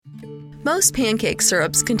Most pancake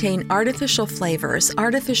syrups contain artificial flavors,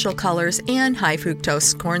 artificial colors, and high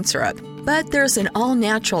fructose corn syrup. But there's an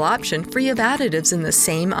all-natural option free of additives in the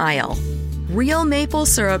same aisle. Real maple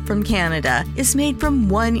syrup from Canada is made from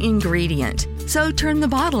one ingredient. So turn the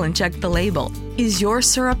bottle and check the label. Is your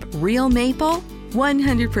syrup real maple?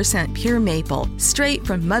 100% pure maple, straight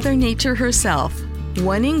from Mother Nature herself.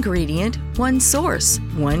 One ingredient, one source,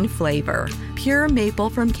 one flavor.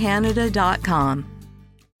 PureMapleFromCanada.com.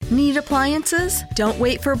 Need appliances? Don't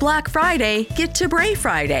wait for Black Friday. Get to Bray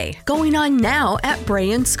Friday, going on now at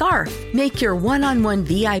Bray & Scarf. Make your one-on-one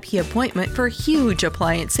VIP appointment for huge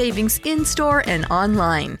appliance savings in-store and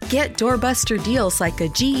online. Get doorbuster deals like a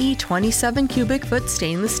GE 27 cubic foot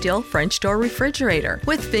stainless steel French door refrigerator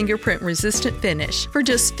with fingerprint-resistant finish for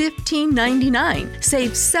just $15.99.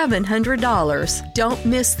 Save $700. Don't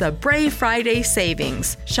miss the Bray Friday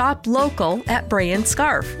savings. Shop local at Bray &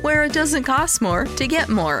 Scarf, where it doesn't cost more to get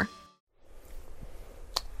more.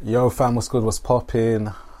 Yo fam, what's good, what's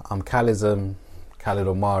poppin'? I'm Khalid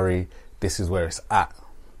Omari. This is where it's at.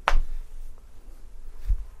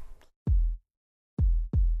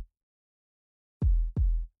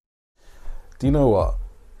 Do you know what?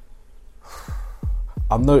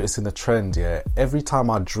 I'm noticing a trend, yeah. Every time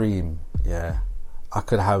I dream, yeah, I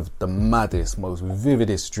could have the maddest, most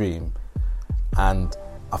vividest dream, and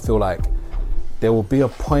I feel like there will be a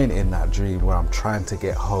point in that dream where I'm trying to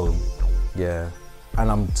get home, yeah, and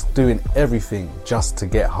I'm doing everything just to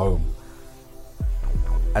get home.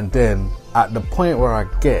 And then at the point where I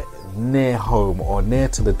get near home or near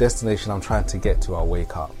to the destination I'm trying to get to, I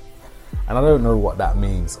wake up. And I don't know what that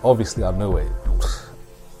means. Obviously I know it.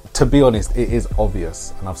 To be honest, it is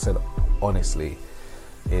obvious, and I've said honestly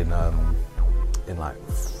in like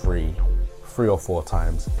three or four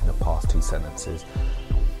times in the past 2 sentences.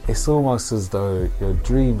 It's almost as though your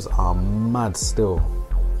dreams are mad still.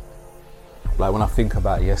 Like when I think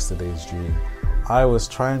about yesterday's dream, I was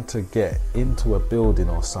trying to get into a building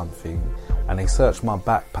or something, and they searched my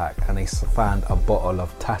backpack and they found a bottle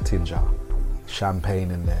of Taittinger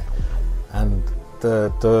champagne in there, and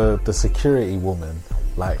the security woman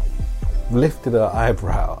like lifted her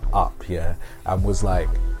eyebrow up, yeah, and was like,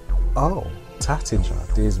 "Oh,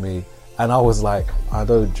 Taittinger, dears me." And I was like, I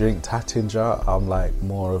don't drink Taittinger. I'm like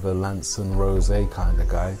more of a Lanson Rosé kind of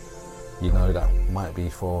guy. You know, that might be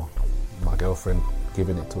for my girlfriend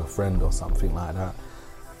giving it to a friend or something like that.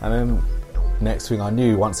 And then next thing I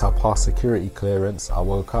knew, once I passed security clearance, I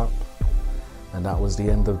woke up, and that was the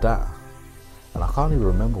end of that. And I can't even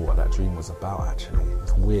remember what that dream was about, actually.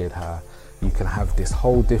 It's weird how you can have this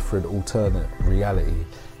whole different alternate reality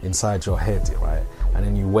inside your head, right? And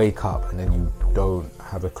then you wake up and then you don't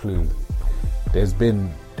have a clue. There's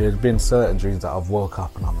been certain dreams that I've woke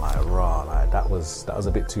up and I'm like, rah, like that was a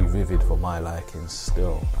bit too vivid for my liking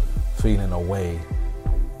still. Feeling a way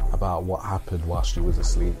about what happened whilst you was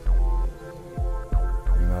asleep.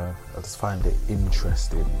 You know, I just find it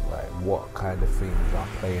interesting, like what kind of things are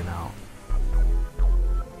playing out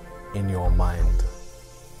in your mind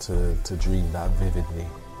to dream that vividly.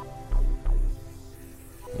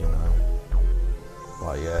 You know.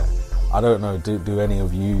 But yeah, I don't know, do any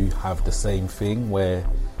of you have the same thing where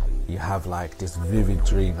you have like this vivid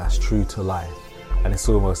dream that's true to life, and it's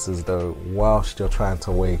almost as though whilst you're trying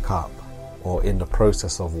to wake up or in the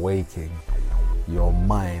process of waking, your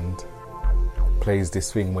mind plays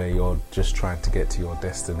this thing where you're just trying to get to your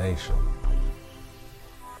destination?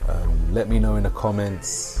 Let me know in the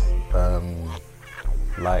comments.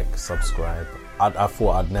 Like, subscribe. I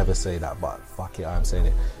thought I'd never say that, but fuck it, I'm saying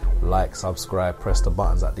it. Like, subscribe, press the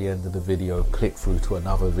buttons at the end of the video, click through to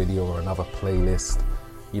another video or another playlist,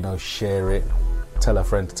 you know, share it, tell a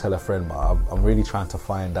friend to tell a friend. But I'm really trying to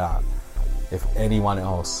find out if anyone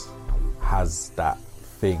else has that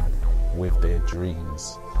thing with their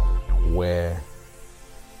dreams where,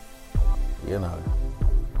 you know,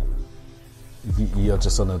 you're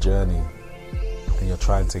just on a journey and you're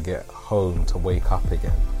trying to get home to wake up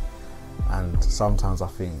again. And sometimes I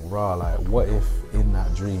think, rah, like what if in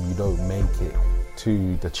that dream you don't make it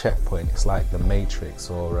to the checkpoint? It's like the Matrix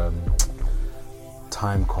or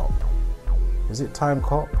Time Cop. Is it Time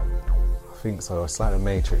Cop? I think so. It's like the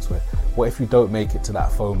Matrix where, what if you don't make it to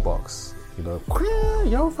that phone box? You know,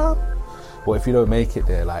 yo fam. What if you don't make it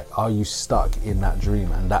there? Like, are you stuck in that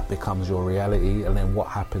dream and that becomes your reality? And then what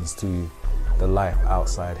happens to the life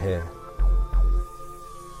outside here?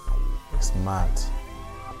 It's mad.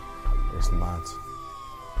 It's mad.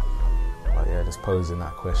 But yeah, just posing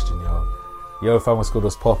that question, yo. Yo fam, what's good,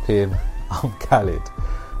 what's poppin'? I'm Khalid,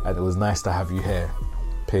 and it was nice to have you here.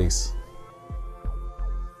 Peace.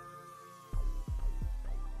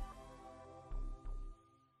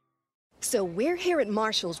 So we're here at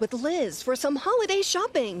Marshall's with Liz for some holiday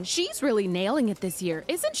shopping. She's really nailing it this year,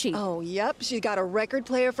 isn't she? Oh, yep. She got a record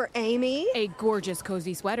player for Amy. A gorgeous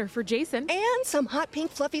cozy sweater for Jason. And some hot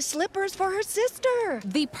pink fluffy slippers for her sister.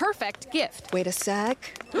 The perfect gift. Wait a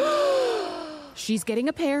sec. She's getting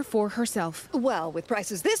a pair for herself. Well, with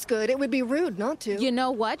prices this good, it would be rude not to. You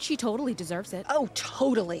know what? She totally deserves it. Oh,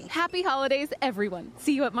 totally. Happy holidays, everyone.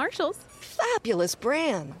 See you at Marshall's. Fabulous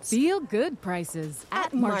brands. Feel good prices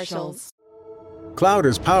at Marshall's. Cloud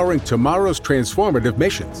is powering tomorrow's transformative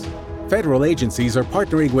missions. Federal agencies are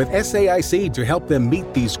partnering with SAIC to help them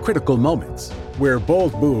meet these critical moments, where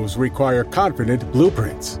bold moves require confident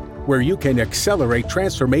blueprints, where you can accelerate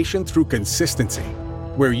transformation through consistency,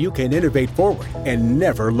 where you can innovate forward and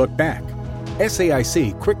never look back.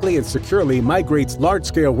 SAIC quickly and securely migrates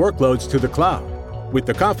large-scale workloads to the cloud with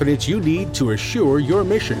the confidence you need to assure your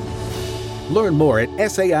mission. Learn more at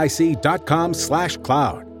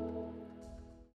SAIC.com/cloud.